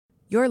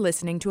You're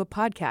listening to a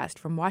podcast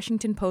from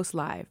Washington Post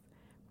Live,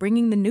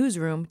 bringing the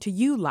newsroom to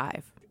you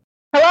live.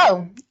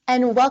 Hello,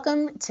 and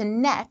welcome to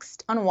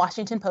Next on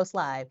Washington Post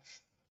Live.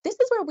 This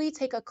is where we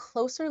take a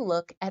closer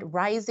look at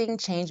rising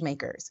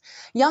changemakers,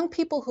 young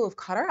people who have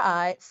caught our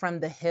eye from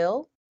the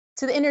Hill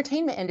to the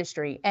entertainment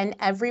industry and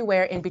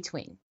everywhere in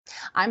between.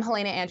 I'm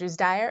Helena Andrews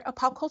Dyer, a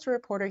pop culture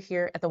reporter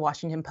here at the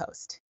Washington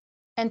Post.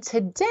 And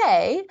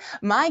today,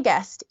 my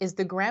guest is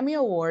the Grammy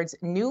Awards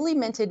newly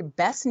minted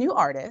Best New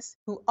Artist,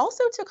 who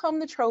also took home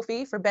the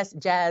trophy for Best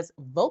Jazz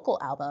Vocal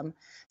Album,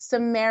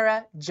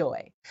 Samara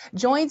Joy.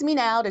 Joins me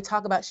now to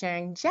talk about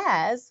sharing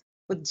jazz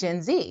with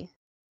Gen Z.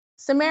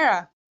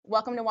 Samara,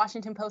 welcome to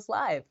Washington Post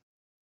Live.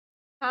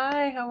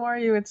 Hi, how are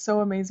you? It's so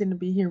amazing to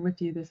be here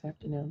with you this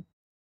afternoon.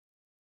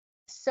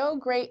 So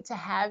great to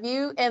have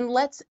you, and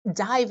let's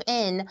dive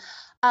in.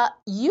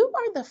 You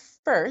are the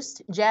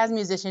first jazz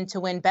musician to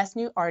win Best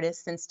New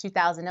Artist since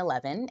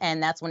 2011,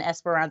 and that's when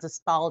Esperanza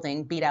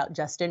Spalding beat out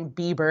Justin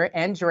Bieber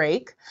and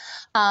Drake.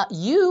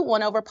 You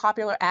won over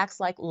popular acts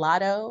like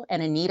Latto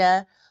and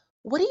Anita.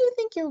 What do you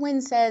think your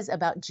win says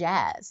about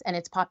jazz and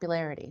its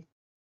popularity?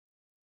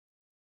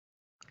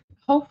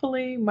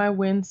 Hopefully, my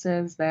win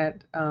says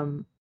that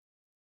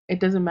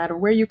it doesn't matter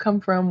where you come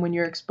from when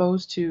you're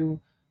exposed to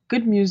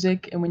good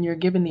music and when you're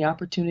given the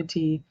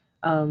opportunity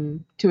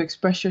to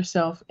express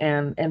yourself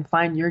and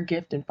find your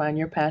gift and find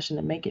your passion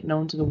and make it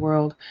known to the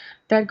world,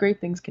 that great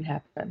things can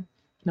happen,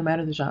 no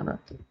matter the genre.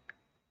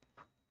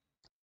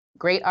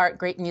 Great art,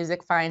 great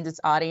music finds its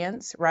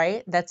audience,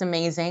 right? That's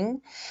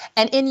amazing.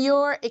 And in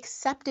your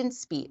acceptance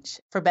speech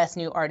for Best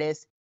New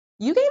Artist,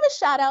 you gave a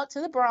shout out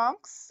to the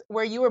Bronx,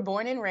 where you were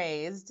born and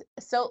raised.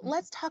 So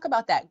let's talk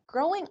about that.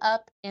 Growing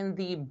up in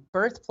the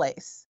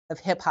birthplace of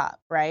hip hop,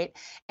 right?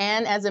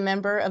 And as a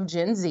member of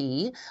Gen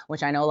Z,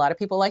 which I know a lot of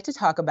people like to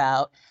talk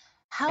about,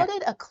 how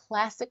did a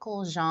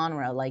classical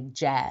genre like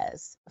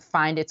jazz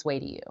find its way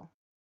to you?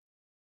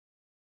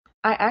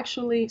 I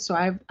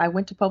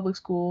went to public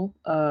school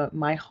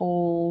my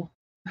whole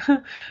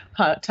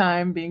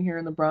time being here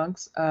in the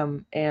Bronx.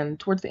 And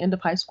towards the end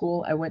of high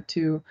school, I went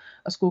to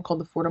a school called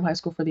the Fordham High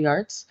School for the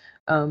Arts,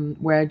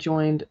 where I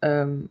joined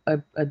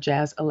a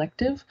jazz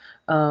elective,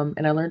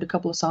 and I learned a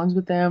couple of songs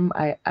with them.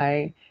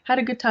 I had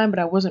a good time, but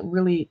I wasn't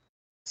really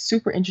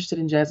super interested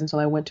in jazz until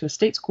I went to a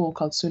state school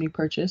called SUNY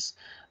Purchase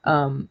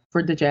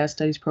for the jazz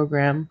studies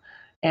program,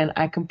 and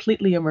I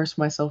completely immersed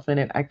myself in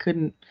it. I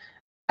couldn't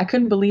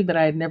believe that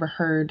I had never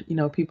heard,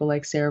 people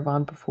like Sarah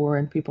Vaughan before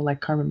and people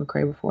like Carmen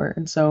McRae before.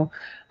 And so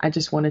I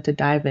just wanted to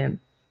dive in.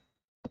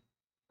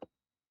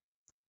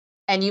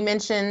 And you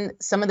mentioned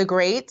some of the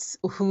greats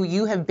who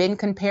you have been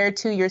compared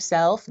to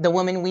yourself, the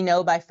woman we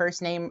know by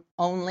first name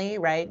only,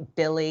 right?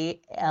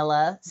 Billie,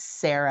 Ella,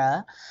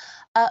 Sarah.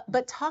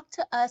 But talk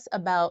to us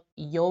about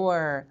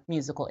your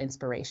musical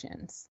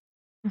inspirations.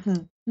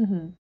 Mm-hmm.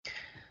 Mm-hmm.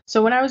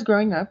 So when I was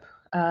growing up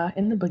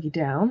in the Boogie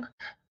Down,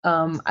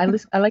 I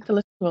like to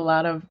listen to a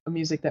lot of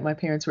music that my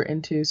parents were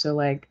into. So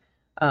like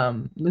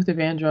Luther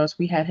Vandross,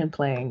 we had him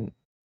playing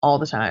all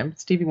the time.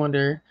 Stevie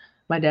Wonder.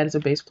 My dad is a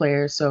bass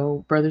player,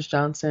 so Brothers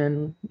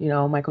Johnson,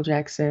 Michael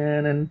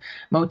Jackson and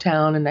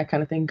Motown and that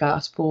kind of thing,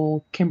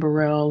 gospel, Kim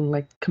Burrell and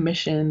like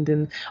Commissioned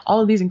and all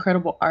of these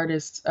incredible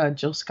artists,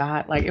 Jill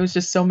Scott. Like it was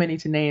just so many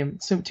to name,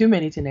 so too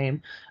many to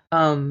name.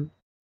 And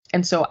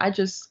so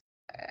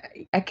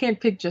I can't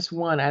pick just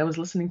one. I was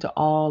listening to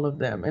all of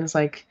them, and it's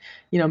like,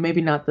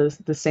 maybe not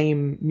the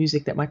same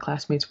music that my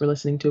classmates were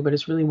listening to, but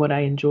it's really what I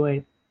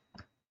enjoyed.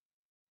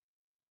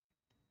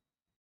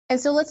 And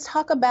so let's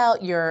talk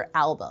about your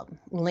album,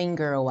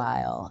 Linger a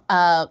While.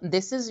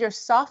 This is your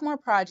sophomore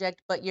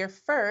project, but your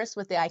first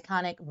with the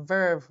iconic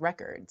Verve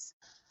Records.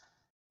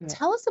 Yeah.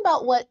 Tell us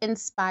about what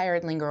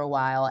inspired Linger a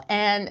While.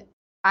 And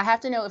I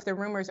have to know if the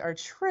rumors are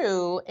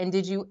true, and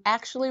did you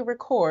actually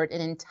record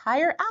an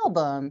entire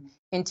album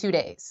in 2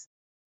 days?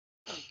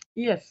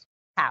 Yes.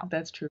 How?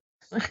 That's true.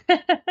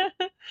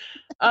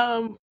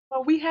 Well,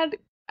 we had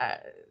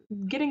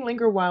getting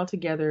Linger a While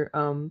together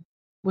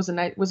was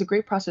a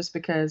great process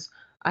because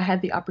I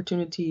had the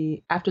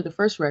opportunity after the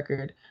first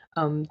record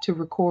to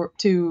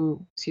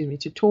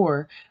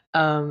tour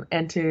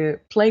and to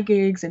play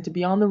gigs and to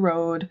be on the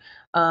road,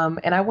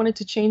 and I wanted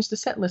to change the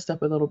set list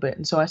up a little bit,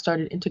 and so I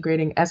started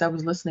integrating as I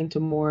was listening to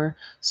more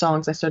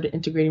songs. I started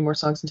integrating more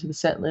songs into the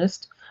set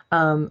list,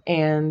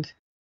 and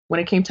when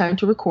it came time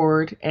to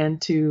record and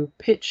to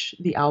pitch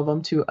the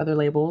album to other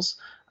labels,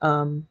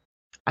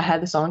 I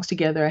had the songs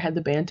together. I had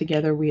the band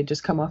together. We had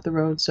just come off the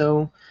road,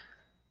 so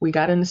we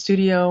got in the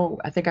studio.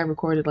 I think I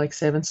recorded like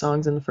 7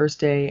 songs in the first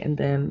day, and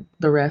then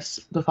the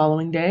rest the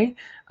following day.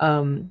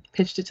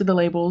 Pitched it to the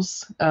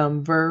labels.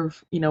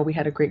 Verve, we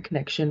had a great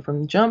connection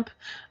from the jump,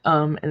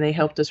 and they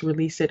helped us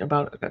release it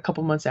about a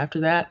couple months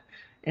after that,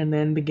 and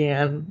then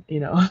began,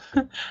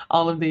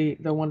 all of the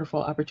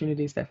wonderful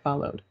opportunities that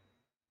followed.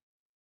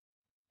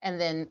 And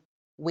then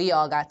we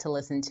all got to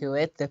listen to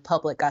it. The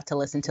public got to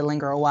listen to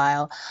Linger a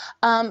While.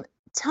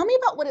 Tell me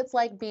about what it's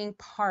like being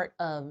part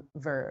of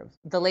Verve,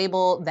 the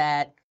label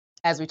that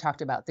as we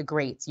talked about, the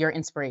greats, your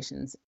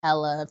inspirations,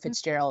 Ella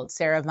Fitzgerald,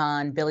 Sarah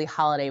Vaughan, Billie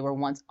Holiday were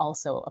once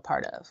also a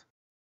part of.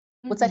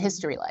 What's that Mhm.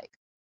 history like?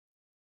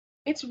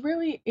 It's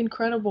really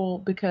incredible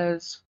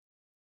because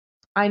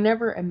I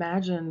never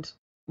imagined,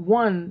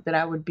 one, that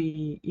I would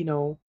be,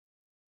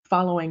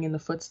 following in the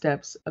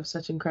footsteps of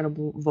such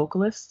incredible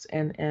vocalists,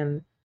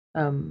 and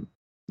um,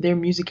 their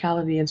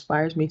musicality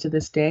inspires me to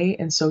this day.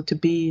 And so to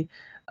be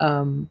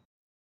um,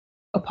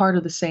 a part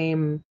of the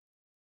same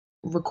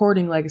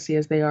recording legacy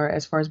as they are,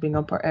 as far as being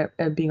on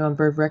being on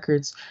Verve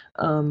Records,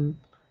 um,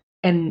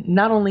 and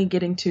not only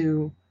getting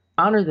to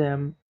honor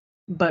them,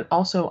 but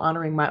also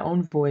honoring my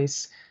own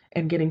voice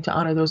and getting to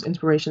honor those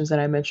inspirations that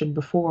I mentioned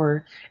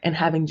before, and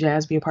having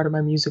jazz be a part of my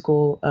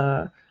musical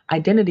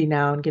identity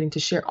now, and getting to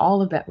share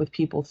all of that with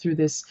people through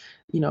this,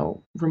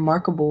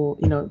 remarkable,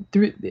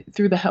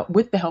 through the help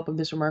with the help of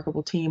this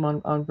remarkable team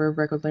on Verve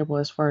Records label,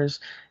 as far as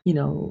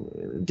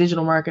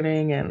digital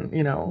marketing and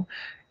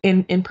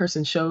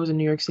in-person shows in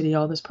New York City,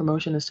 all this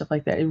promotion and stuff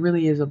like that. It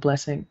really is a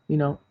blessing.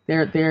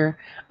 They're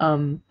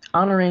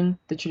honoring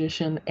the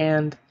tradition,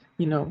 and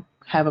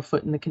have a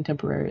foot in the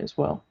contemporary as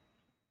well.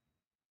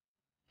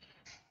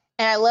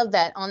 And I love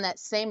that on that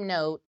same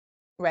note,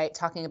 right,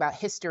 talking about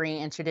history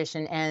and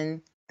tradition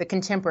and the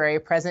contemporary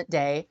present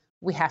day,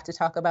 we have to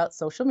talk about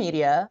social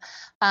media.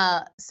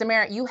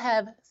 Samara, you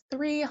have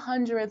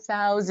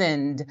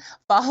 300,000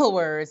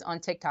 followers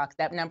on TikTok.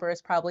 That number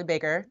is probably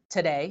bigger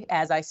today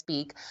as I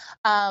speak.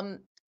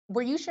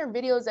 Where you share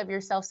videos of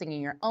yourself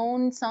singing your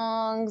own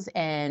songs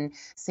and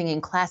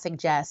singing classic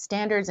jazz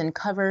standards and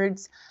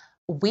covers.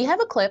 We have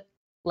a clip.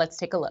 Let's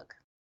take a look.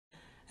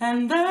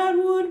 And that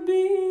would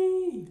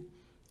be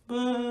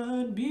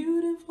but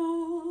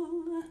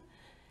beautiful.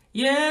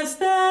 Yes,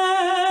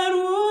 that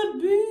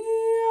would be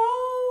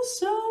oh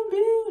so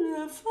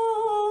beautiful.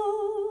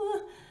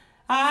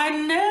 I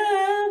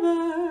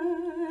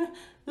never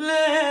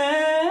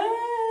let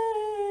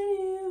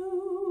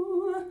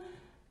you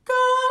go.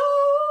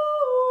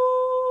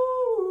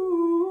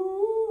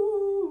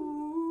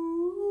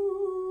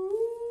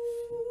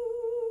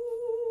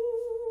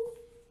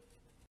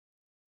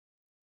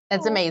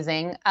 It's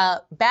amazing.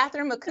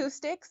 Bathroom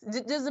acoustics.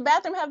 Does the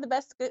bathroom have the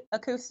best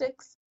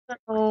acoustics?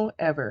 Oh,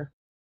 ever.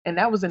 And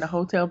that was in a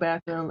hotel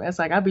bathroom. It's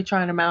like I'd be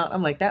trying them out.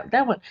 I'm like,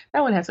 that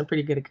one has some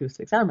pretty good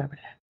acoustics. I remember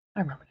that.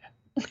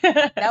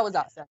 That was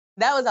awesome.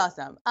 That was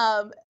awesome.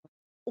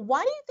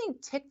 Why do you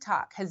think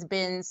TikTok has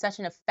been such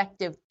an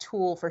effective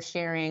tool for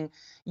sharing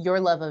your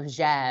love of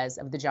jazz,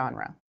 of the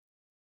genre?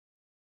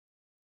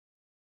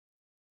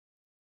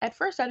 At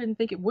first, I didn't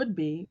think it would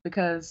be,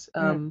 because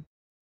Mm.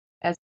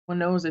 as everyone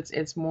knows,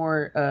 it's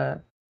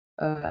more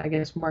I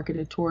guess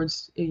marketed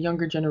towards a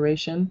younger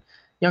generation,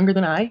 younger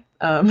than I.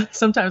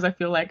 Sometimes I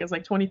feel like it's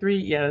like 23.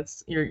 Yeah,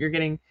 you're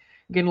getting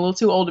a little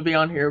too old to be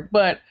on here.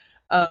 But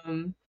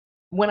um,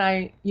 when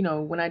I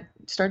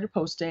started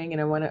posting,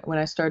 and when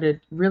I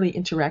started really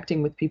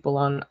interacting with people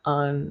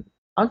on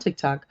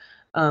TikTok,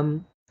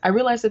 I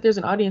realized that there's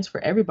an audience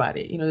for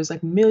everybody. There's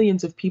like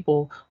millions of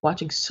people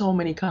watching so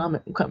much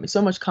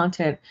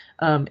content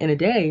in a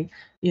day.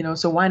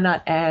 So why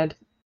not add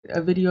a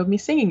video of me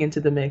singing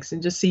into the mix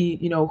and just see,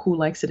 who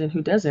likes it and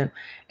who doesn't.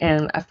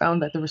 And I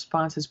found that the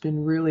response has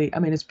been really, I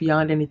mean, it's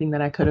beyond anything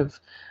that I could have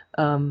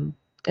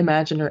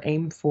imagined or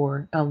aimed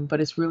for.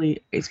 But it's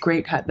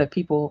great that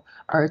people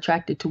are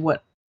attracted to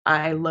what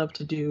I love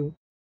to do,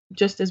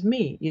 just as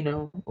me,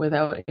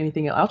 without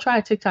anything else. I'll try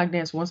a TikTok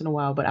dance once in a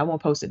while, but I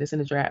won't post it. It's in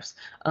the drafts.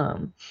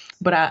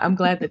 But I'm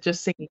glad that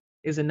just singing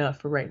is enough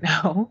for right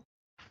now.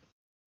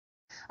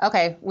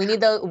 Okay, we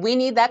need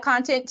that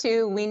content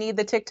too. We need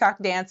the TikTok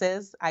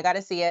dances. I got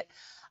to see it.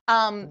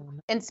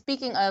 And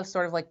speaking of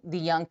sort of like the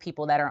young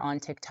people that are on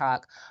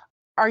TikTok,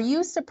 are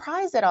you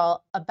surprised at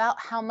all about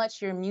how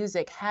much your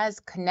music has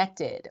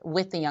connected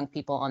with the young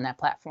people on that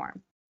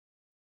platform?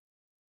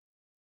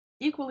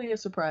 Equally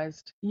as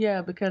surprised.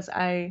 Yeah, because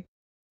I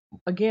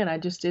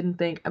just didn't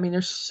think. I mean,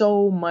 there's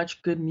so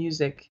much good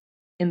music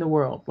in the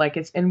world. Like,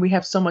 and we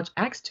have so much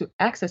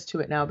access to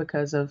it now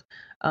because of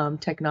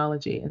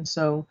technology. And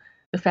so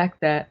the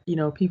fact that,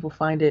 people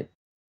find it,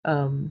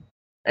 um,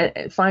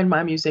 find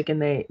my music,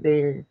 and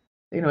they're,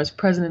 it's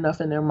present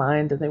enough in their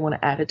mind that they want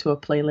to add it to a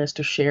playlist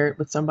or share it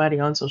with somebody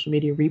on social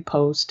media,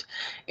 repost,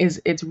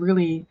 it's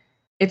really,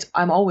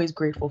 I'm always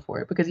grateful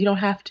for it, because you don't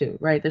have to,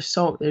 right? There's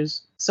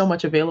so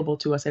much available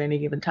to us at any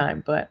given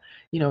time. But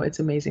it's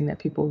amazing that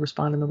people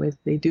respond in the way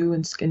that they do,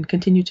 and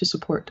continue to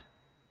support.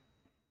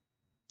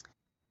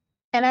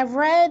 And I've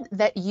read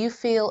that you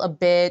feel a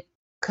bit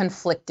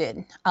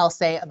conflicted, I'll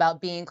say, about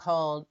being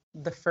called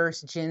the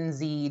first Gen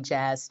Z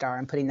jazz star.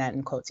 I'm putting that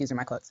in quotes. These are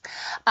my quotes.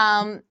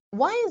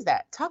 Why is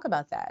that? Talk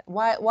about that.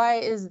 Why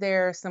is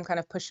there some kind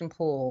of push and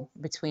pull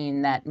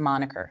between that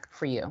moniker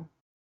for you?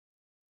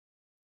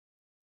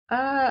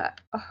 Uh,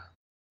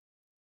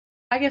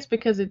 I guess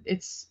because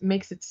it's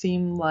makes it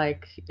seem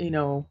like,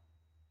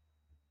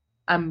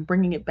 I'm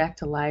bringing it back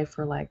to life,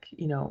 or like,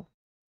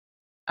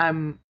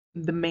 I'm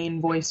the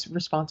main voice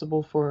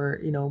responsible for,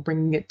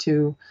 bringing it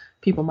to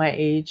people my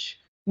age,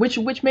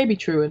 which may be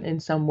true in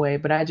some way.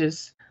 But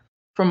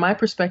from my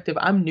perspective,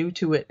 I'm new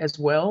to it as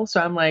well.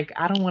 So I'm like,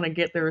 I don't want to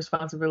get the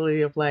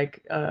responsibility of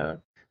like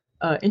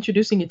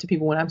introducing it to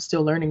people when I'm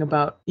still learning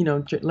about,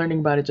 learning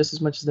about it just as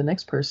much as the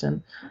next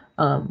person.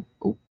 Ooh,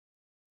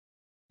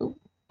 ooh,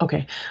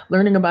 okay,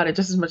 learning about it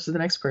just as much as the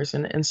next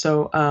person. And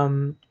so,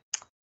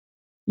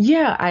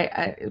 yeah,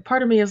 I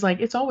part of me is like,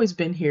 it's always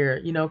been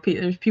here.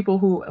 There's people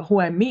who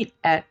I meet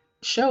at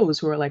shows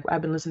who are like,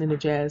 I've been listening to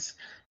jazz,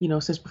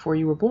 since before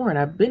you were born.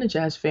 I've been a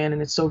jazz fan,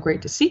 and it's so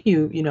great to see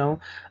you,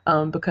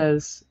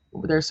 because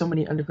there's so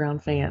many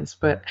underground fans.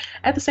 But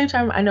at the same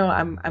time, I know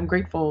I'm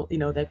grateful,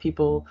 that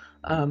people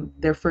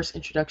their first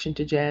introduction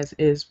to jazz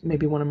is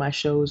maybe one of my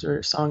shows or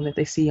a song that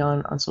they see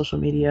on social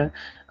media,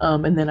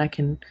 and then I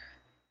can,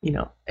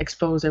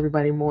 expose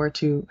everybody more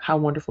to how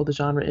wonderful the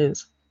genre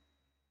is.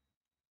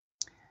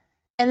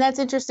 And that's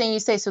interesting you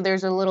say, so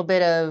there's a little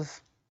bit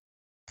of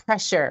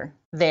pressure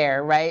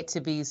there, right? To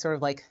be sort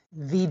of like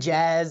the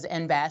jazz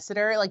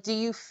ambassador. Like, do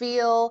you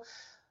feel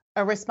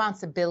a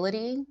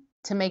responsibility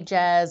to make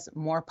jazz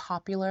more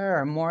popular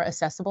or more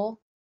accessible?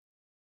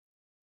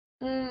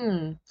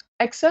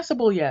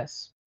 Accessible,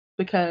 yes,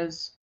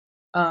 because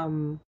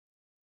um,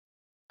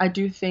 I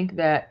do think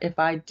that if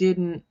I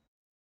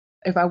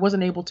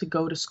wasn't able to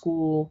go to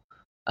school,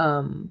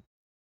 um,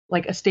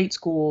 like a state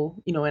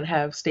school, and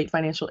have state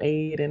financial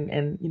aid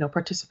and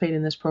participate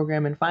in this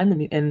program and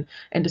find and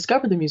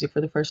discover the music for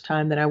the first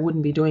time, then I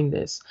wouldn't be doing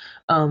this.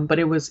 But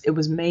it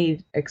was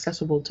made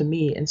accessible to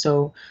me, and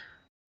so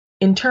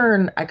in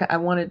turn, I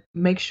want to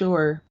make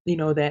sure,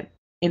 that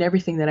in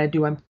everything that I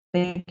do, I'm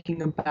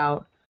thinking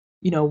about,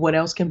 what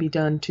else can be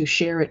done to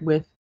share it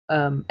with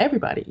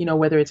everybody,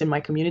 whether it's in my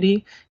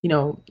community.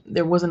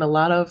 There wasn't a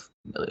lot of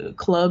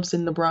clubs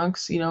in the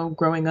Bronx,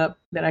 growing up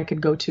that I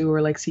could go to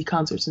or like see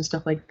concerts and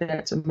stuff like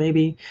that. So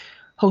maybe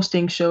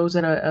hosting shows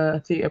at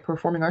a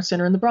performing arts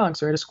center in the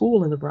Bronx or at a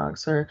school in the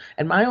Bronx or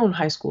at my own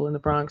high school in the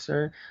Bronx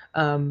or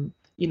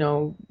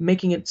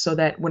making it so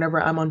that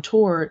whenever I'm on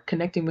tour,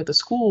 connecting with the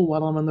school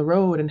while I'm on the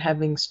road and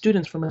having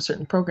students from a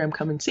certain program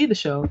come and see the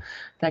show,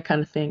 that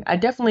kind of thing. I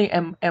definitely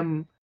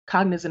am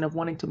cognizant of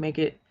wanting to make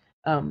it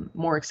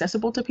more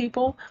accessible to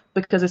people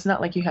because it's not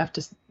like you have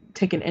to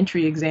take an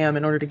entry exam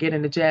in order to get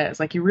into jazz.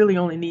 Like you really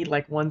only need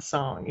like one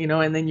song,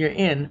 and then you're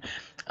in.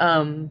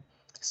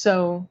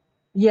 So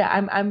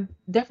yeah, I'm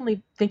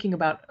definitely thinking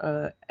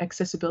about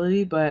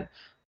accessibility, but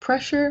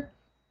pressure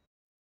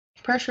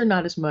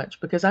not as much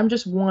because I'm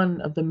just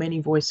one of the many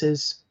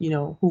voices,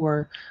 who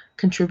are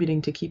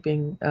contributing to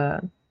keeping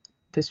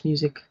this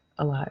music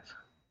alive.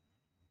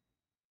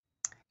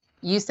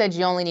 You said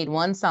you only need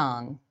one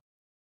song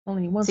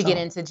Only one to song. get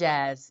into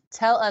jazz.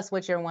 Tell us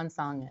what your one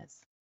song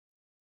is.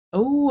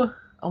 Oh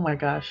my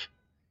gosh.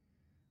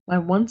 My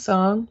one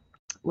song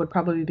would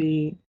probably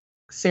be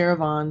Sarah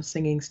Vaughan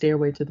singing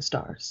Stairway to the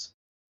Stars.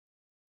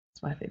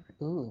 It's my favorite.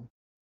 Ooh,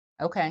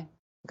 okay.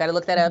 Got to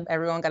look that up.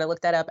 Everyone got to look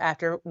that up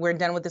after we're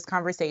done with this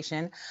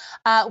conversation.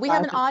 We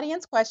have an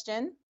audience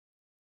question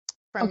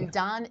from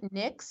Don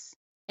Nix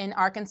in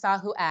Arkansas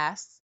who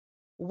asks,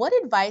 what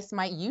advice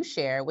might you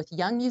share with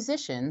young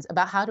musicians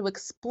about how to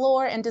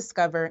explore and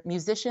discover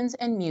musicians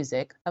and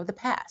music of the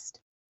past?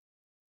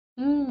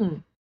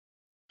 I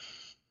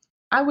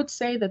would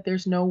say that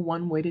there's no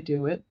one way to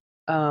do it.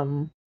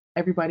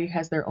 Everybody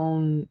has their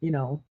own,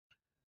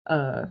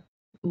 uh,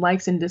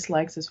 likes and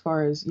dislikes as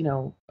far as,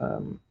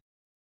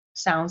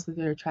 sounds that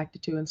they're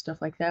attracted to and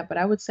stuff like that. But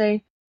I would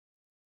say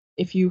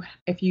if you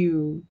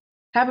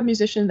have a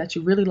musician that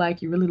you really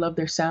like, you really love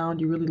their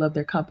sound, you really love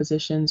their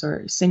compositions, or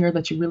a singer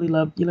that you really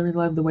love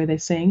the way they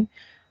sing,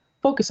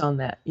 focus on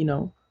that,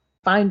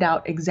 find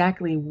out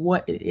exactly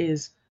what it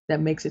is that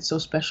makes it so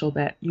special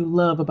that you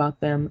love about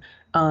them.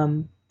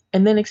 And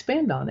then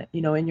expand on it,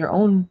 in your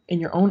own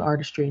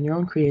artistry, in your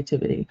own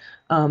creativity.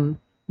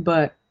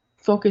 But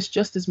focus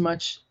just as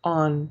much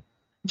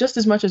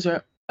as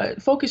your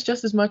focus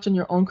just as much on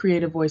your own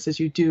creative voice as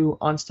you do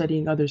on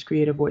studying others'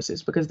 creative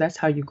voices, because that's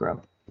how you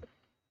grow.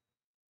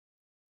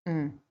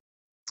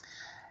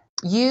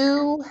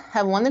 You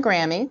have won the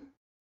Grammy.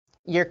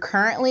 You're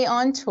currently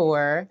on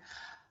tour.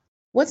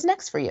 What's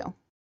next for you?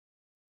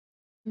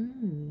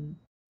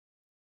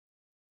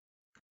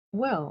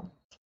 Well,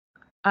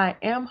 I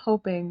am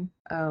hoping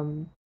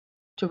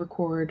to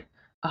record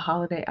a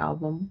holiday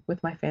album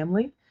with my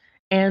family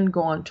and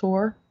go on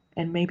tour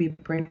and maybe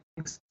bring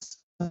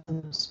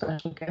some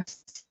special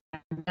guests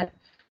at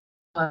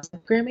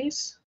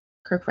Grammys.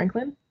 Kirk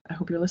Franklin, I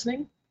hope you're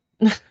listening.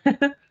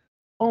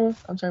 Oh,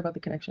 I'm sorry about the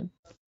connection.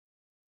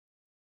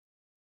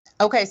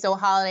 Okay, so a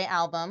holiday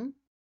album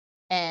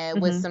and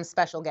with some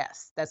special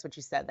guests. That's what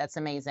you said. That's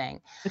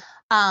amazing.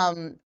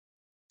 I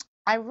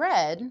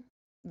read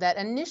that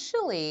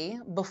initially,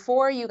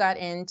 before you got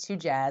into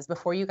jazz,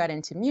 before you got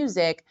into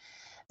music,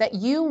 that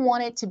you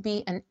wanted to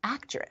be an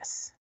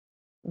actress.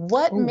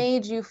 What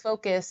made you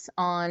focus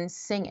on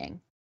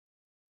singing?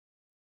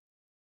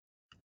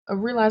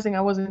 Realizing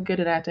I wasn't good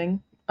at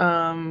acting.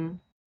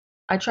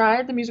 I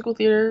tried the musical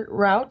theater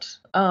route,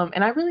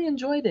 and I really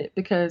enjoyed it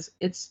because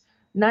it's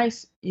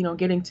nice,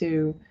 getting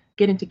to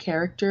get into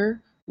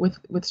character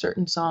with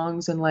certain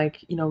songs and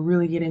like,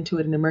 really get into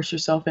it and immerse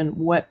yourself in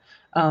what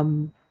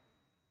um,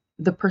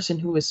 the person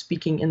who is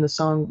speaking in the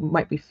song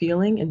might be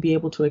feeling and be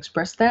able to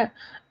express that.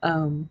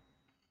 Um,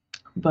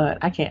 but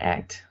I can't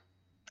act.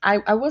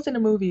 I was in a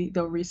movie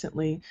though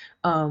recently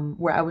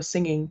where I was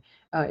singing.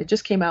 It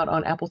just came out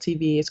on Apple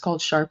TV. It's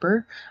called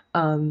Sharper,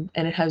 and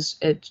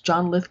it's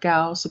John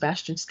Lithgow,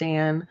 Sebastian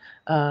Stan,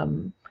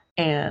 and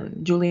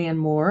Julianne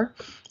Moore.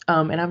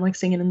 And I'm like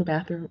singing in the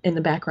bathroom in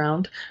the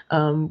background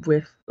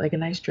with like a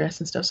nice dress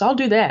and stuff. So I'll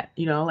do that,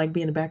 like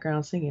be in the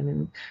background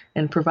singing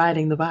and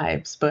providing the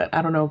vibes. But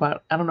I don't know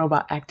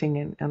about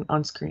acting and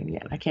on screen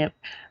yet.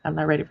 I'm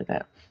not ready for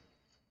that.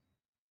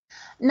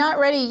 Not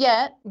ready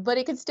yet, but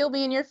it could still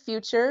be in your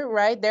future,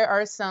 right?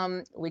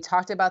 We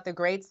talked about the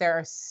greats. There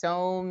are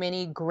so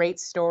many great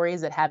stories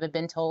that haven't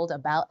been told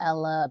about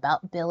Ella,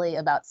 about Billy,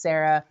 about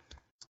Sarah.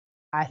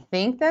 I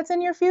think that's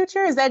in your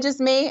future. Is that just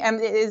me?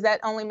 Is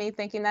that only me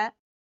thinking that?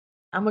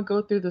 I'm gonna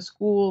go through the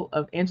school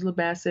of Angela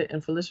Bassett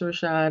and Phylicia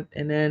Rashad,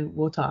 and then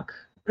we'll talk.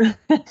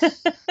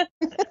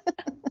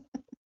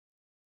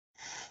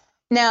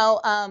 Now,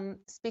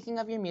 speaking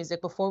of your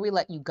music, before we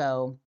let you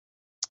go,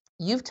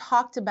 you've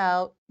talked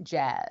about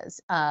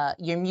jazz,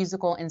 your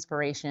musical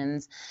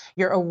inspirations,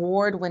 your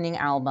award-winning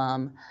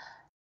album.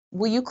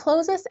 Will you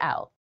close us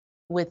out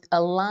with a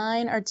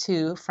line or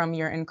two from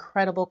your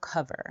incredible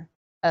cover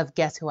of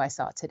Guess Who I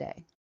Saw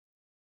Today?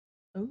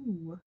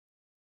 Ooh.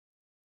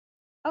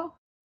 Oh.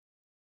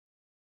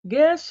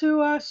 Guess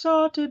who I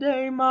saw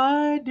today,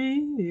 my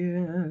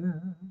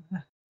dear?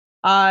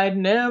 I'd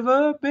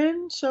never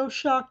been so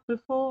shocked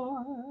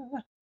before.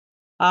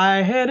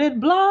 I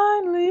headed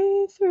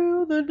blindly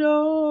through the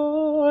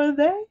door.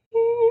 They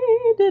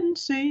didn't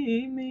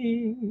see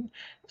me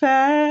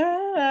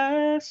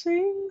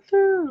passing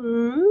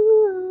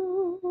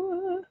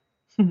through.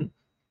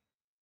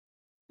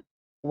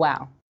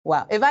 Wow.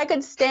 Wow. If I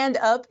could stand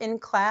up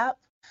and clap,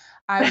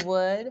 I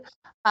would.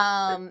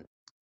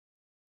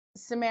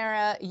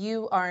 Samara,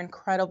 you are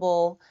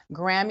incredible.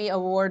 Grammy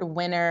Award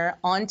winner,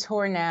 on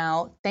tour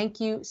now. Thank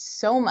you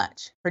so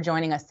much for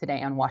joining us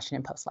today on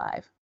Washington Post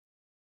Live.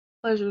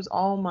 Pleasure is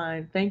all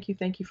mine. Thank you.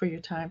 Thank you for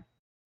your time.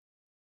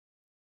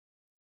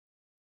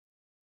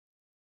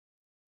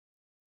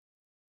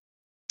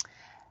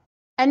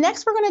 And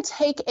next, we're going to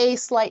take a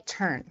slight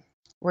turn.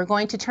 We're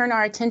going to turn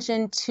our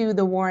attention to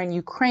the war in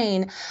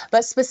Ukraine,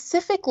 but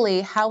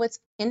specifically how it's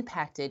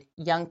impacted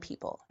young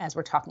people, as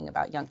we're talking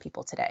about young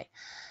people today.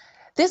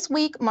 This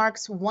week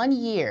marks 1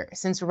 year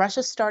since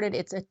Russia started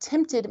its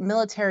attempted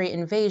military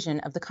invasion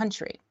of the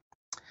country.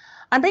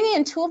 I'm bringing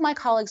in two of my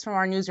colleagues from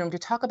our newsroom to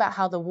talk about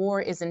how the war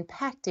is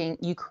impacting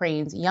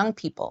Ukraine's young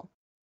people.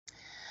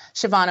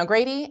 Siobhan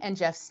O'Grady and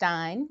Jeff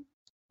Stein,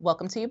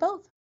 welcome to you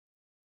both.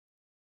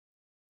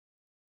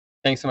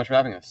 Thanks so much for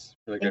having us.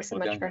 Really Thanks so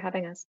grateful much for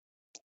having us.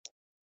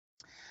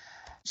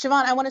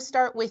 Siobhan, I want to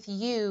start with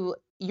you.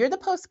 You're the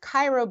Post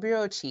Cairo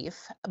bureau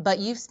chief, but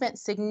you've spent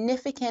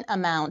significant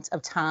amounts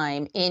of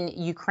time in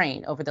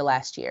Ukraine over the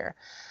last year.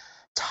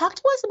 Talk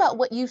to us about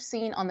what you've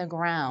seen on the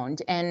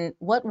ground and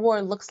what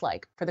war looks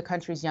like for the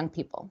country's young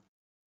people.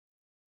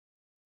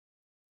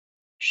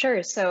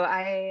 Sure. So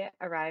I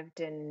arrived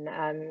in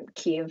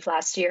Kyiv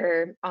last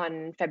year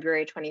on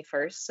February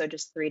 21st, so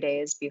just 3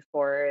 days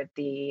before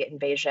the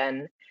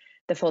invasion,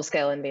 the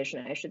full-scale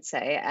invasion, I should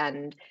say.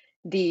 And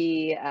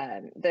the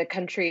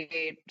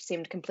country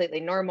seemed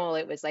completely normal.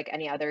 It was like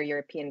any other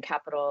European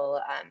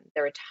capital.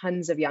 There were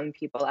tons of young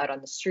people out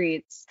on the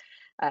streets.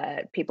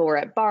 People were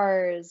at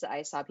bars.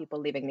 I saw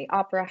people leaving the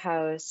opera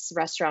house.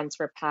 Restaurants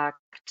were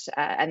packed.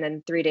 And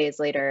then 3 days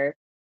later,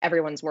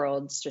 everyone's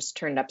worlds just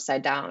turned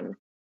upside down.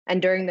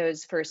 And during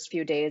those first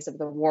few days of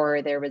the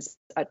war, there was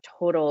a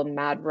total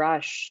mad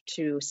rush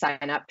to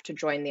sign up to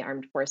join the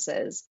armed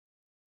forces.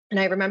 And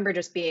I remember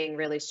just being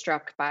really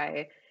struck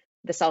by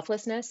the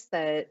selflessness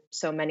that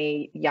so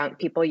many young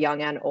people,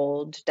 young and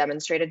old,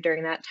 demonstrated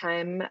during that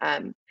time.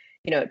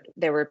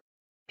 There were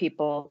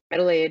people,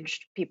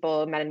 middle-aged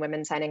people, men and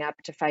women signing up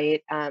to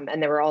fight.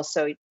 And there were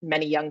also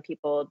many young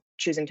people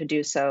choosing to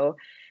do so.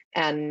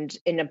 And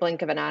in a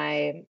blink of an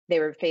eye, they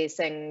were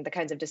facing the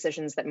kinds of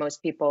decisions that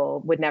most people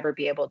would never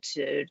be able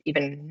to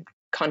even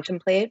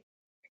contemplate.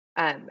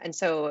 And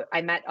so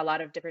I met a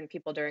lot of different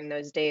people during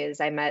those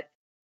days. I met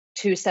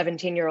two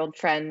 17-year-old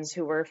friends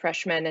who were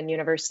freshmen in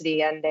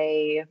university, and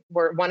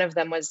one of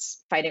them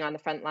was fighting on the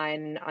front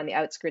line on the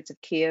outskirts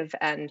of Kyiv,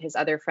 and his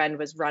other friend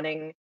was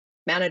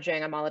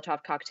managing a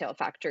Molotov cocktail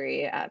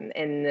factory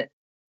in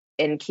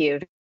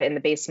Kyiv, in the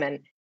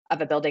basement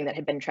of a building that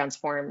had been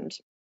transformed.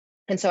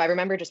 And so I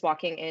remember just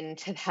walking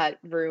into that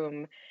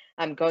room,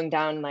 going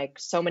down like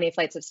so many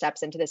flights of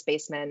steps into this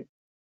basement,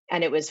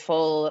 and it was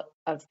full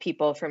of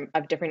people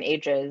of different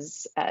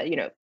ages,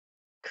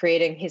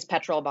 creating his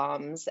petrol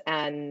bombs,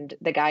 and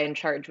the guy in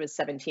charge was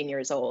 17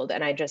 years old.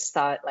 And I just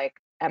thought, like,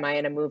 am I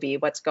in a movie?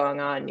 What's going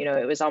on?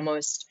 It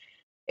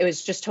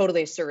was just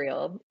totally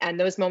surreal. And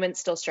those moments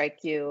still strike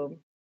you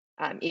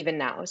even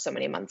now, so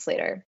many months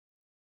later.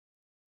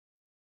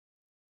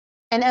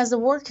 And as the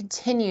war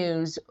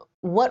continues,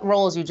 what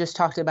roles, you just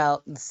talked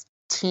about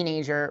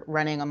teenager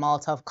running a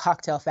Molotov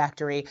cocktail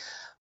factory.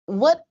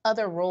 What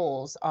other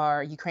roles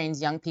are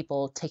Ukraine's young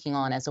people taking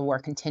on as the war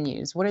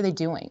continues? What are they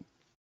doing?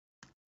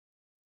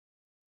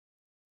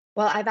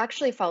 Well, I've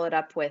actually followed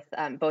up with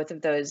both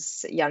of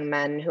those young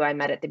men who I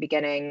met at the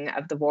beginning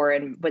of the war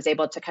and was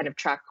able to kind of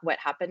track what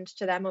happened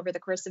to them over the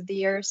course of the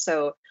year.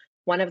 So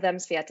one of them,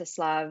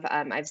 Sviatoslav,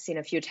 I've seen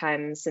a few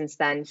times since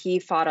then. He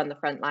fought on the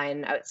front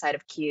line outside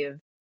of Kyiv.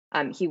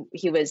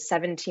 He was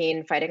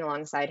 17, fighting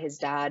alongside his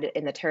dad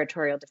in the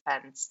territorial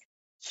defense.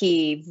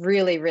 He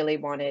really, really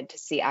wanted to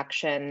see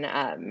action,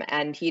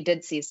 and he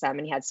did see some,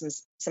 and he had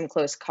some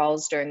close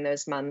calls during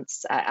those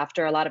months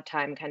after a lot of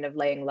time kind of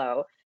laying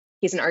low.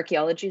 He's an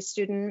archaeology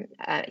student.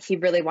 He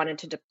really wanted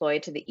to deploy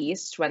to the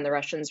east when the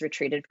Russians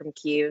retreated from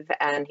Kyiv,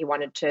 and he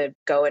wanted to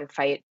go and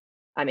fight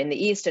in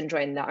the east and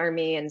join the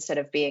army instead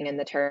of being in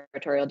the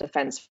territorial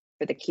defense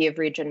for the Kyiv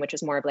region, which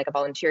is more of like a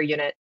volunteer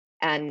unit.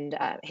 And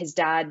his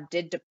dad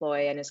did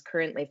deploy and is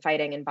currently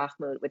fighting in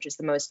Bakhmut, which is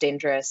the most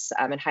dangerous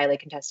and highly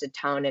contested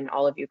town in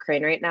all of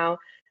Ukraine right now.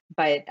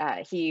 But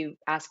he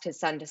asked his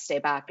son to stay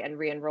back and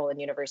re-enroll in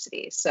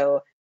university.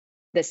 So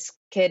this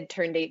kid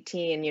turned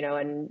 18,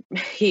 and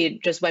he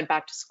just went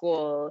back to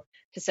school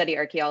to study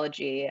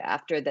archaeology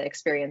after the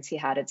experience he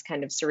had. It's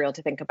kind of surreal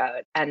to think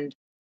about. And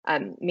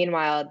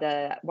meanwhile,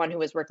 the one who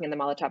was working in the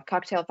Molotov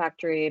cocktail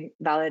factory,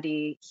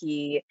 Valady,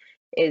 he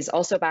is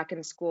also back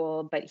in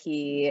school, but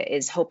he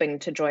is hoping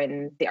to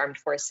join the armed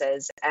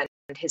forces. And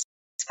his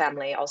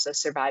family also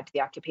survived the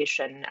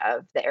occupation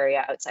of the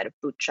area outside of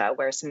Bucha,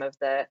 where some of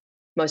the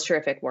most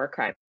horrific war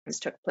crimes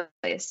took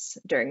place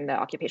during the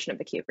occupation of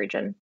the Kyiv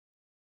region.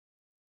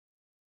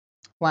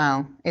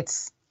 Wow,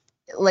 it's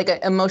like an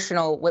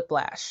emotional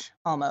whiplash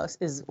almost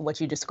is what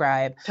you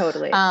describe.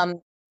 Totally.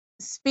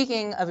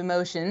 Speaking of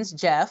emotions,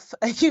 Jeff,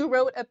 you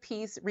wrote a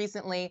piece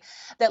recently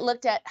that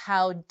looked at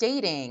how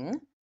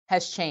dating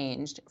has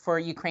changed for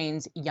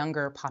Ukraine's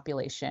younger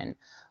population.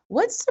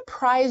 What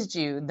surprised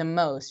you the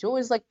most? What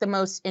was like the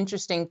most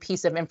interesting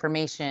piece of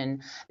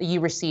information that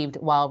you received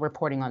while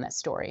reporting on that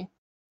story?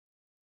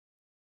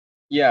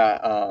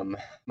 Yeah,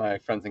 my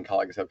friends and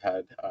colleagues have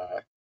had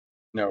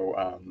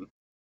no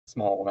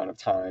small amount of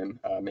time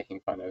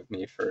making fun of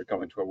me for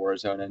going to a war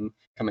zone and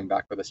coming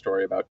back with a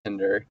story about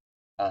Tinder.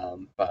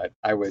 But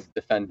I would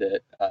defend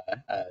it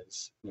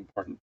as an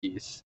important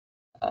piece.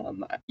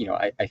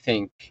 I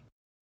think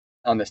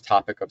on this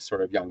topic of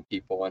sort of young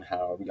people and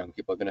how young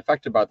people have been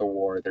affected by the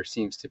war, there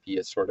seems to be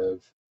a sort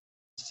of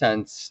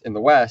sense in the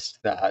West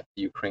that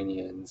the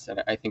Ukrainians,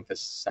 and I think this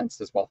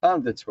sense is well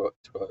founded to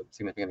a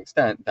significant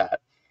extent,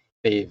 that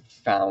they've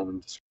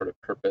found sort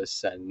of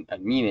purpose and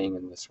meaning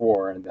in this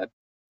war, and that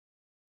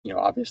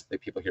obviously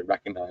people here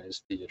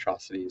recognize the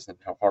atrocities and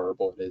how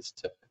horrible it is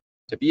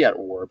to be at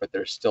war, but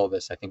there's still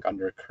this, I think,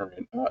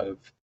 undercurrent of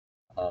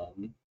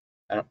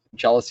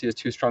jealousy is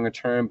too strong a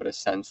term, but a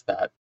sense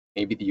that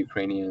maybe the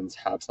Ukrainians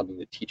have something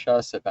to teach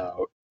us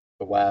about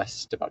the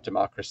West, about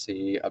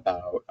democracy,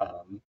 about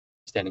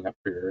standing up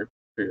for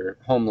your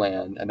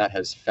homeland, and that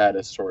has fed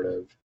a sort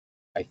of,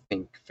 I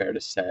think, fair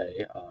to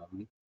say,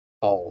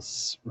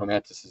 false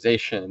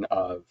romanticization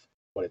of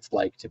what it's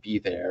like to be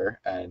there.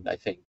 And I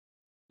think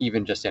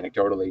even just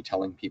anecdotally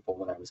telling people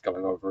when I was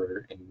going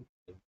over in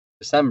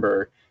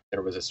December,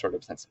 there was a sort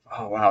of sense of,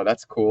 oh wow,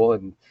 that's cool,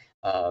 and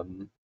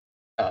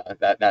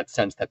that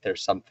sense that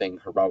there's something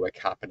heroic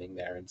happening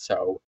there. And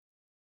so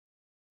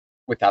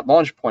with that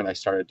launch point, I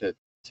started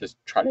to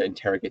try to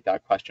interrogate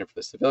that question for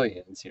the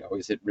civilians.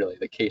 Is it really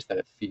the case that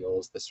it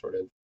feels this sort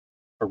of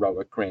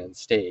heroic grand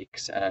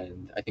stakes?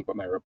 And I think what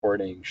my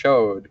reporting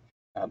showed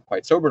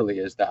quite soberly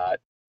is that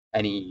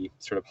any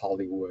sort of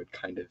Hollywood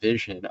kind of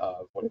vision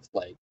of what it's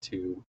like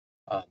to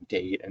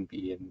date and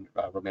be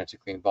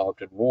romantically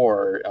involved in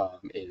war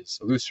is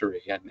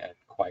illusory and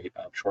quite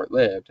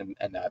short-lived,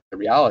 and that the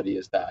reality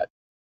is that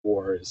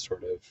war is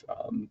sort of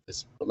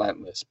this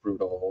relentless,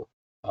 brutal,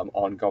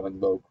 ongoing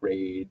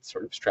low-grade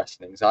sort of stress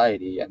and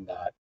anxiety, and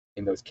that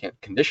in those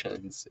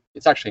conditions,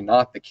 it's actually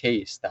not the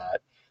case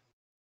that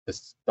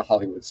the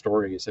Hollywood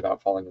stories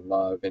about falling in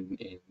love in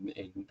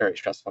very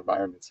stressful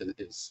environments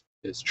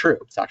is true.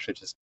 It's actually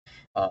just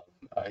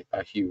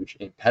a huge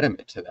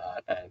impediment to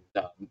that, and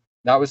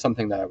that was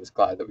something that I was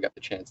glad that we got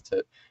the chance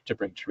to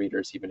bring to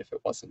readers, even if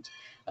it wasn't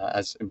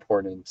as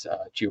important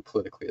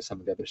geopolitically as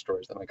some of the other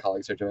stories that my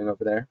colleagues are doing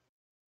over there.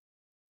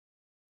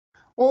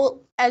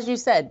 Well, as you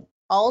said,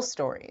 all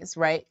stories,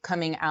 right,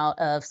 coming out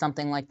of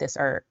something like this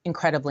are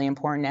incredibly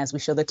important as we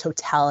show the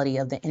totality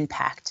of the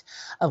impact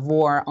of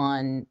war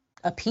on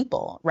a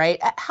people, right?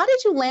 How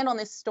did you land on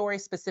this story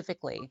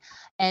specifically?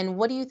 And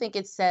what do you think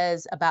it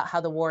says about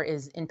how the war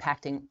is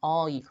impacting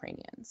all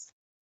Ukrainians?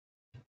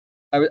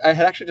 I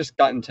had actually just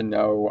gotten to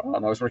know, I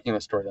was working on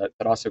a story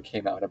that also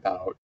came out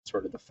about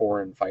sort of the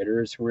foreign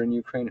fighters who were in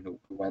Ukraine and who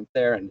went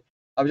there. And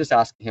I was just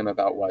asking him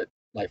about what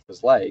life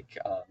was like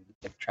in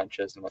the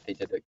trenches and what they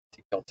did to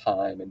kill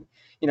time. And,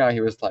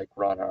 he was like,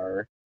 we're on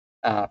our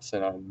apps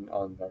and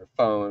on our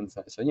phones.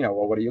 And I said,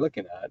 well, what are you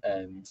looking at?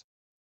 And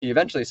he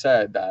eventually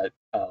said that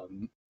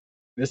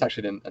this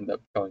actually didn't end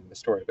up going in the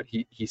story, but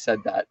he said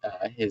that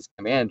his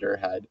commander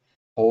had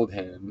told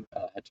him,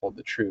 had told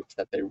the troops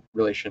that they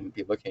really shouldn't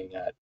be looking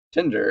at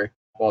Tinder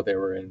while they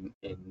were in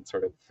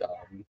sort of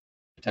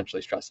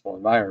potentially stressful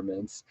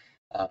environments.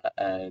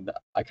 And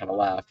I kind of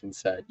laughed and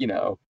said,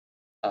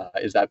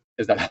 is that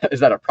is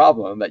that a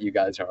problem that you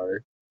guys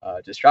are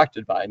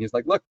distracted by? And he's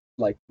like, look,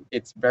 like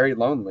it's very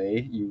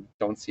lonely. You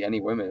don't see any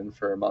women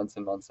for months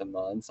and months and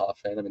months.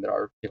 Often, I mean, there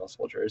are female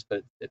soldiers,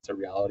 but it's a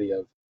reality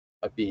of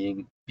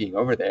being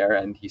over there.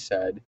 And he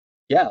said,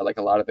 yeah, like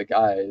a lot of the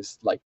guys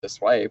like to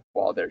swipe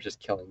while they're just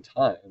killing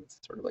time. It's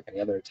sort of like any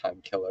other time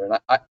killer.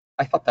 And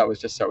I thought that was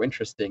just so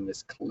interesting,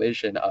 this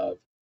collision of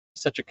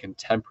such a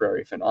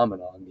contemporary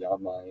phenomenon, the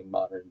online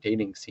modern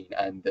dating scene,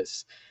 and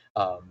this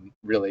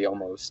really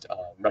almost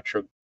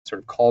retro sort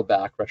of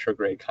callback,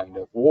 retrograde kind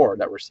of war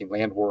that we're seeing,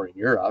 land war in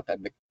Europe.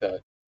 And the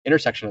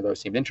intersection of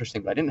those seemed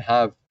interesting, but I didn't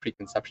have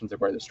preconceptions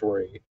of where the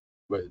story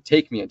would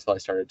take me until I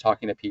started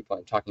talking to people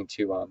and talking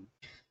to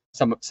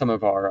some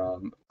of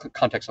our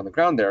contacts on the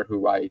ground there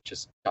who I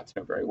just got to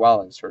know very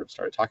well, and sort of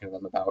started talking to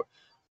them about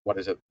what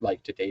is it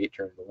like to date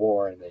during the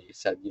war. And they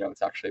said,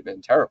 it's actually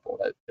been terrible,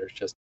 that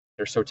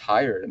they're so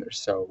tired and they're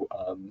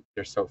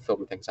so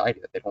filled with anxiety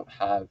that they don't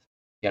have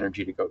the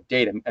energy to go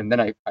date. And then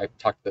I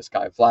talked to this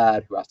guy,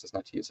 Vlad, who asked us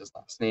not to use his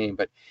last name,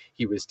 but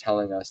he was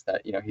telling us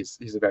that,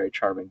 he's a very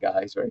charming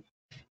guy. He's a very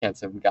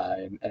handsome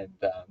guy.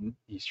 And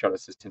he showed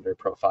us his Tinder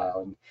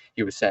profile. And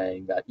he was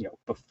saying that,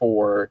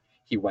 before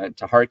he went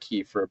to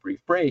Kharkiv for a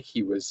brief break,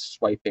 he was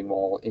swiping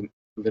while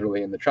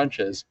literally in the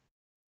trenches.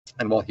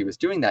 And while he was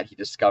doing that, he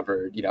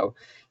discovered,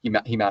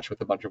 he matched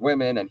with a bunch of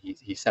women, and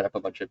he set up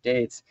a bunch of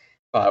dates.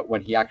 But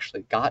when he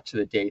actually got to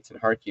the dates in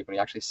Kharkiv, when he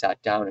actually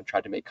sat down and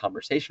tried to make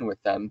conversation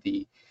with them,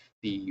 the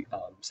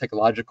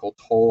psychological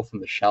toll from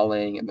the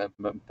shelling and the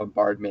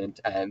bombardment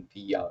and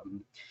the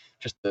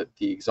just the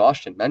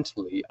exhaustion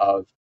mentally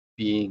of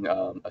being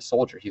a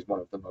soldier. He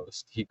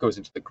goes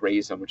into the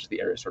gray zone, which is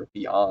the area sort of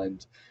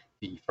beyond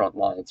the front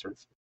line, sort of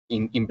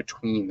in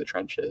between the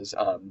trenches.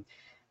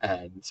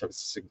 And so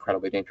it's an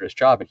incredibly dangerous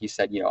job. And he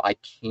said, I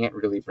can't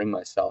really bring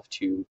myself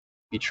to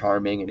be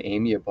charming and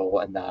amiable,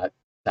 and that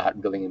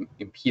really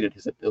impeded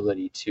his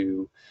ability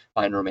to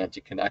find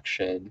romantic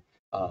connection,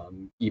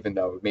 even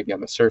though maybe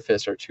on the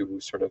surface, or to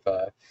sort of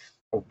a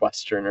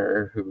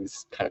Westerner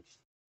who's kind of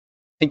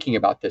thinking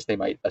about this, they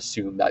might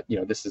assume that,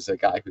 this is a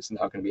guy who's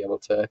now going to be able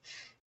to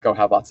go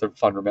have lots of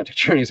fun romantic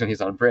journeys when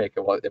he's on break.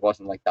 It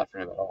wasn't like that for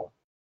him at all.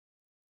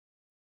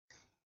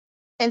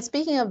 And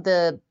speaking of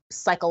the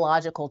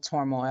psychological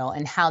turmoil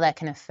and how that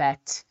can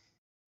affect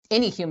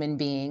any human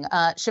being,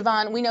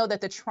 Siobhan, we know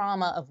that the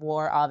trauma of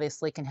war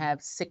obviously can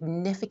have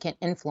significant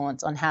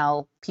influence on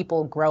how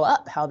people grow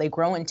up, how they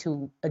grow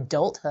into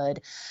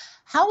adulthood.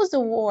 How is the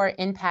war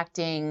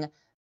impacting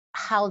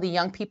how the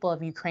young people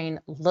of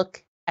Ukraine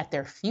look at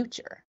their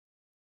future?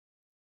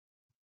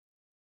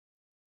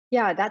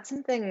 Yeah, that's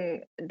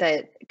something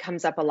that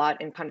comes up a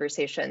lot in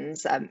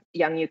conversations.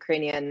 Young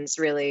Ukrainians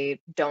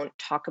really don't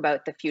talk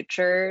about the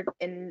future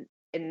in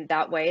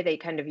that way. They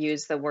kind of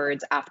use the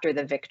words after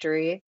the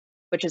victory,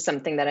 which is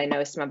something that I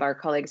know some of our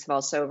colleagues have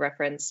also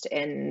referenced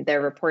in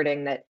their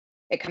reporting, that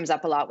it comes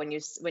up a lot when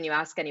you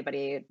ask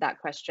anybody that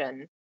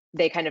question.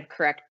 They kind of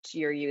correct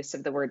your use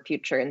of the word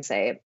future and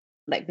say,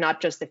 like,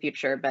 not just the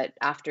future, but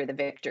after the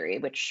victory,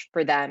 which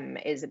for them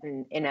is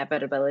an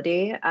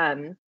inevitability.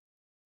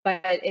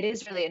 But it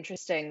is really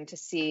interesting to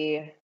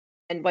see,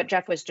 and what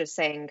Jeff was just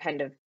saying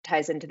kind of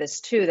ties into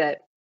this too, that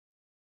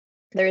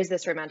there is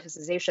this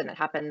romanticization that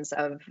happens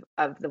of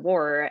the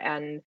war.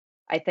 And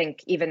I think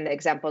even the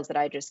examples that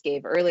I just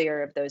gave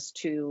earlier of those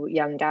two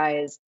young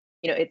guys,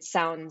 it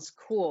sounds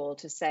cool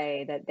to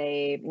say that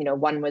they,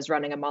 one was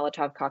running a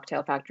Molotov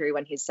cocktail factory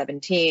when he's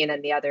 17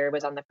 and the other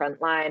was on the front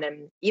line.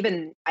 And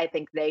even I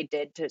think they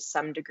did to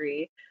some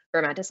degree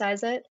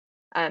romanticize it.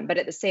 But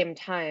at the same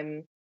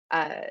time,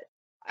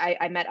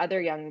 I met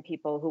other young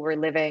people who were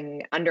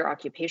living under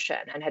occupation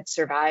and had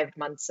survived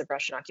months of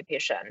Russian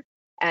occupation.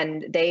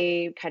 And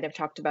they kind of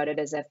talked about it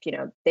as if,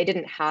 they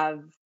didn't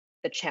have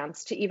the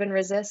chance to even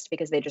resist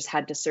because they just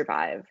had to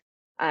survive.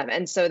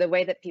 And so the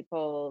way that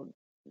people,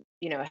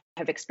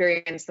 have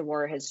experienced the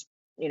war has,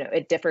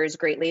 it differs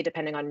greatly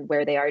depending on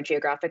where they are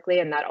geographically.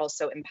 And that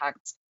also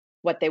impacts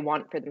what they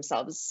want for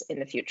themselves in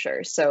the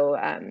future. So,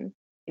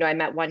 I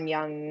met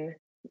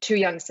two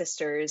young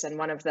sisters, and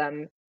one of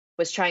them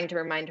was trying to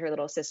remind her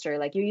little sister,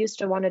 like, you used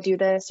to want to do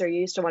this or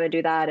you used to want to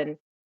do that. And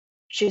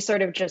she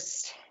sort of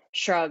just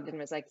shrugged and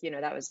was like,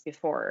 that was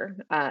before.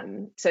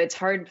 So it's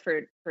hard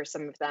for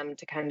some of them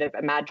to kind of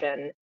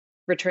imagine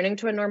returning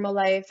to a normal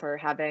life or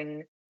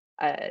having,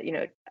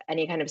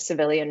 any kind of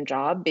civilian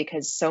job,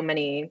 because so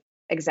many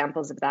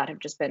examples of that have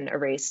just been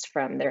erased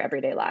from their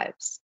everyday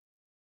lives.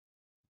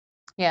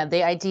 Yeah,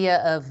 the idea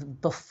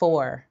of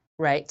before,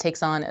 right,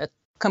 takes on a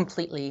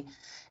completely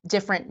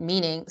different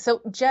meaning.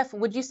 So, Jeff,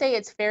 would you say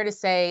it's fair to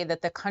say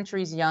that the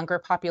country's younger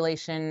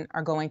population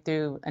are going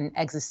through an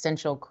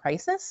existential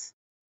crisis?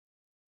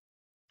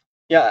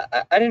 Yeah,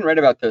 I didn't write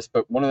about this,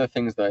 but one of the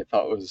things that I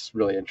thought was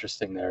really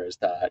interesting there is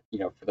that,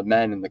 for the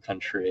men in the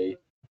country,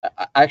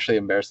 I actually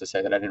embarrassed to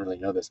say that I didn't really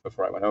know this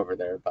before I went over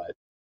there, but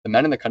the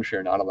men in the country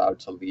are not allowed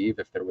to leave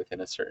if they're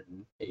within a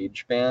certain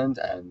age band.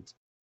 And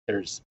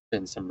there's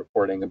been some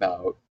reporting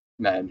about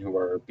men who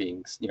are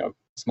being,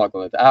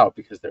 smuggled out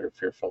because they're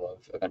fearful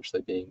of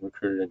eventually being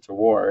recruited into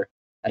war.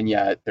 And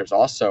yet there's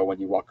also, when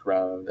you walk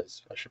around,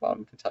 as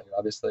Siobhan can tell you,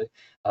 obviously,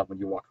 when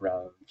you walk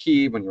around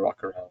Kyiv, when you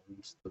walk around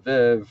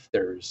Lviv,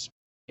 there's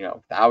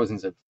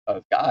thousands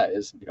of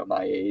guys,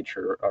 my age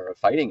or a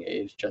fighting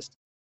age, just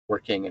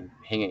working and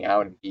hanging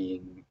out and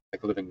being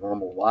like living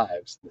normal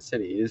lives in the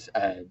cities.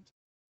 And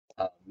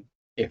um,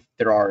 if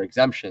there are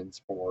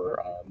exemptions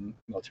for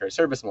military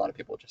service, and a lot of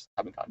people just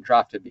haven't gotten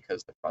drafted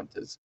because the front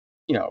is,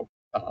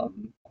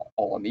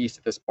 all on the east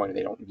at this point, and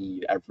they don't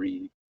need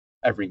every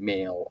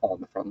male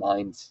on the front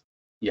lines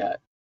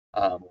yet,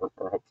 or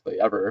hopefully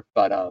ever.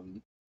 But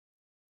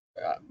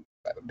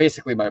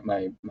basically,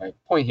 my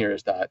point here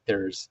is that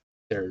there's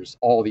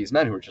all these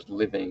men who are just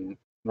living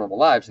normal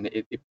lives, and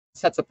it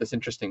sets up this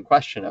interesting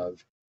question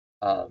of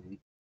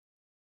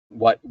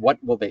what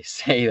will they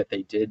say that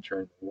they did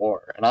during the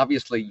war? And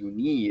obviously, you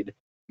need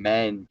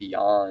men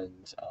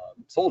beyond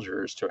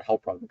soldiers to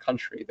help run the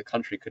country. The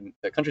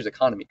country's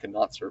economy could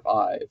not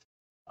survive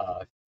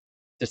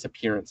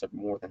disappearance of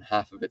more than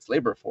half of its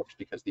labor force,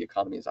 because the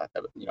economy is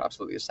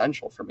absolutely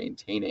essential for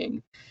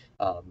maintaining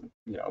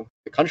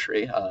the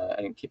country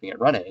and keeping it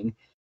running.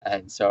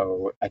 And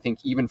so I think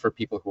even for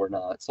people who are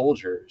not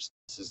soldiers,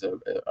 this is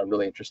a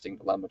really interesting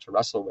dilemma to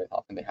wrestle with.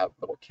 Often they have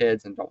little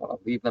kids and don't want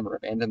to leave them or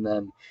abandon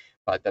them,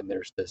 but then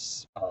there's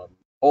this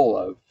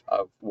pull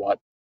of what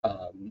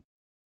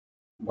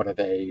are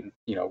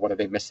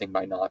they missing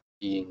by not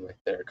being with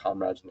their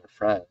comrades and their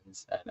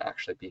friends and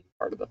actually being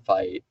part of the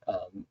fight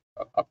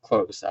up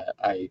close.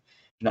 I do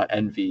not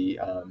envy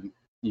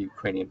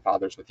Ukrainian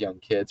fathers with young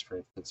kids, for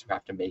instance, who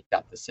have to make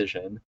that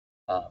decision.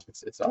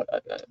 It's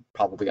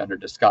probably under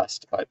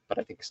discussed, but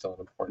I think still an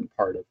important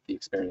part of the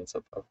experience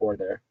of war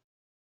there.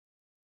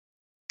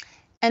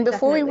 And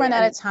before Definitely. we run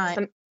out And of time,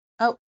 some-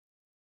 oh,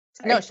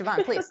 Sorry. no,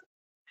 Siobhan, please.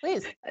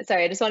 Please.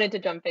 Sorry, I just wanted to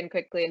jump in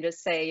quickly and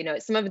just say,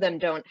 some of them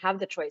don't have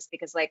the choice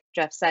because, like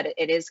Jeff said,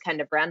 it is kind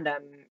of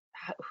random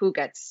who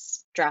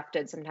gets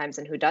drafted sometimes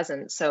and who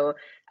doesn't. So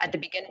at the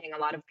beginning, a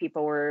lot of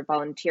people were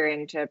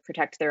volunteering to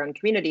protect their own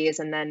communities,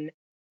 and then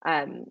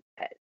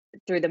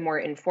through the more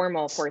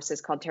informal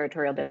forces called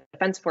territorial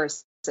defense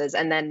forces,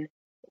 and then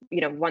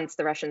once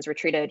the Russians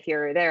retreated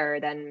here or there,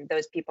 then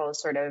those people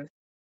sort of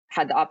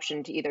had the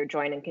option to either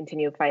join and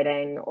continue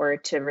fighting or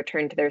to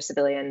return to their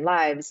civilian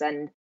lives.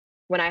 And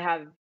when I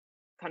have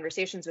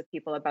conversations with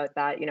people about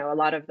that, a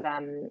lot of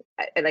them,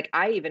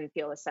 I even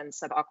feel a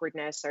sense of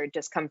awkwardness or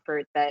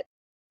discomfort that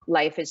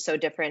life is so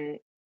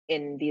different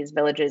in these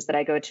villages that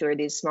I go to, or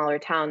these smaller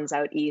towns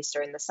out east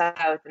or in the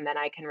south, and then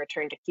I can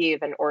return to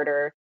Kyiv and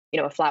order,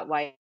 a flat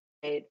white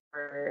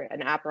or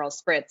an Aperol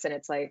spritz, and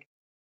it's like,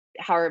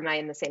 how am I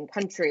in the same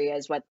country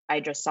as what I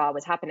just saw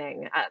was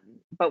happening?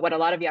 But what a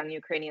lot of young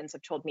Ukrainians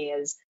have told me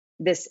is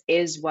this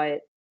is what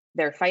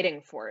they're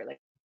fighting for. Like,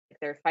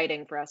 they're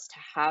fighting for us to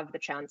have the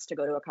chance to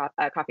go to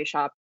a coffee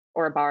shop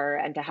or a bar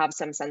and to have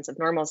some sense of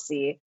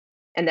normalcy,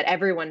 and that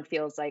everyone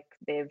feels like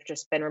they've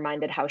just been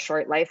reminded how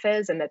short life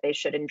is and that they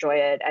should enjoy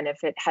it. And if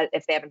they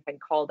haven't been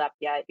called up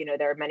yet,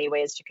 there are many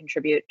ways to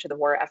contribute to the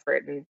war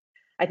effort. And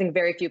I think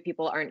very few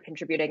people aren't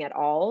contributing at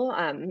all.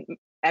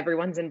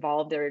 Everyone's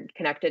involved or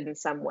connected in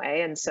some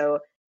way. And so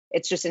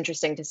it's just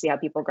interesting to see how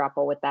people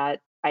grapple with that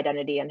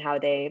identity and how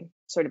they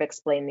sort of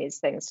explain these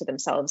things to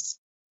themselves,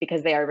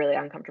 because they are really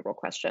uncomfortable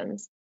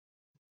questions.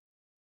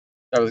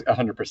 I was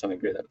 100%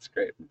 agree. That's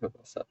great. Well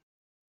said.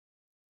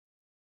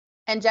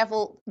 And Jeff,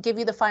 will give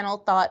you the final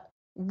thought.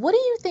 What do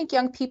you think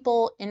young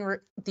people in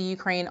the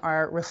Ukraine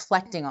are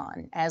reflecting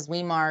on as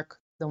we mark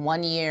the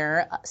 1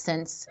 year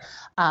since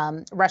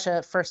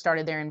Russia first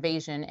started their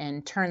invasion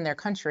and turned their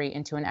country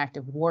into an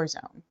active war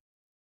zone?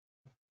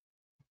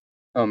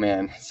 Oh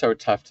man, it's so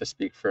tough to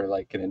speak for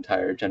like an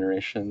entire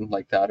generation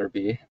like that or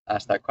be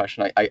asked that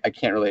question. I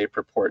can't really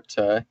purport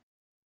to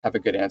have a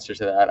good answer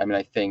to that. I mean,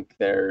 I think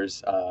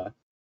there's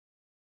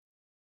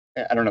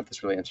I don't know if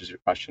this really answers your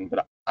question,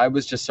 but I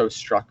was just so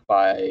struck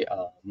by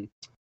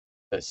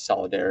the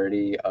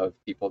solidarity of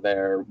people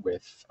there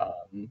with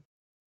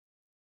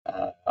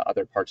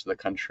other parts of the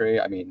country.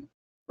 I mean,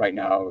 right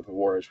now the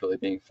war is really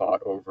being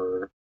fought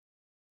over,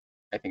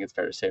 I think it's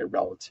fair to say, a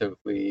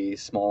relatively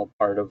small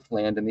part of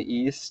land in the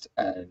east,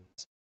 and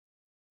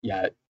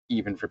yet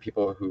even for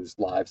people whose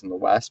lives in the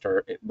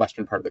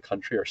western part of the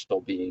country are still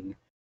being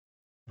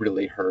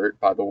really hurt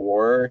by the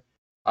war,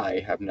 I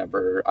have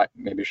never,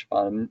 maybe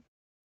Siobhan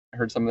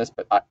heard some of this,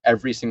 but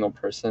every single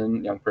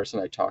young person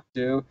I talk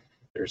to,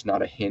 there's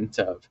not a hint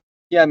of,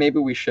 yeah, maybe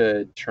we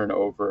should turn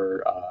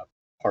over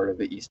part of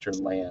the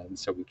eastern land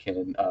so we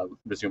can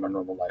resume our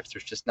normal lives.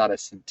 There's just not a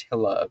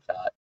scintilla of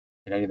that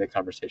in any of the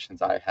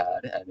conversations I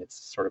had, and it's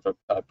sort of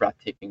a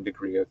breathtaking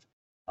degree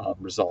of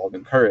resolve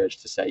and courage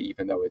to say,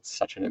 even though it's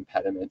such an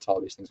impediment to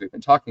all these things we've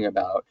been talking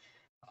about,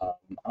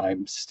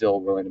 I'm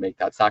still willing to make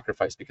that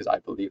sacrifice because I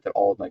believe that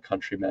all of my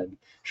countrymen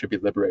should be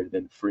liberated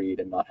and freed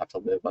and not have to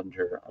live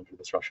under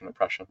this Russian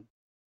oppression.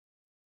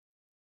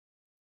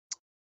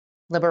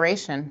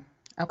 Liberation.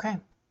 Okay.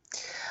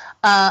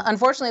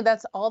 Unfortunately,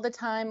 that's all the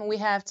time we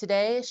have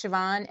today.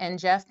 Siobhan and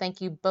Jeff,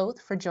 thank you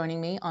both for joining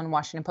me on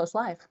Washington Post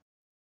Live.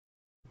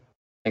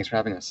 Thanks for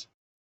having us.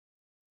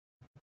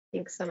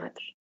 Thanks so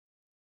much.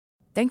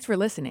 Thanks for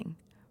listening.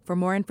 For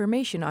more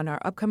information on our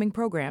upcoming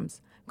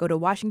programs, go to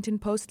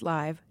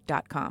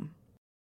WashingtonPostLive.com.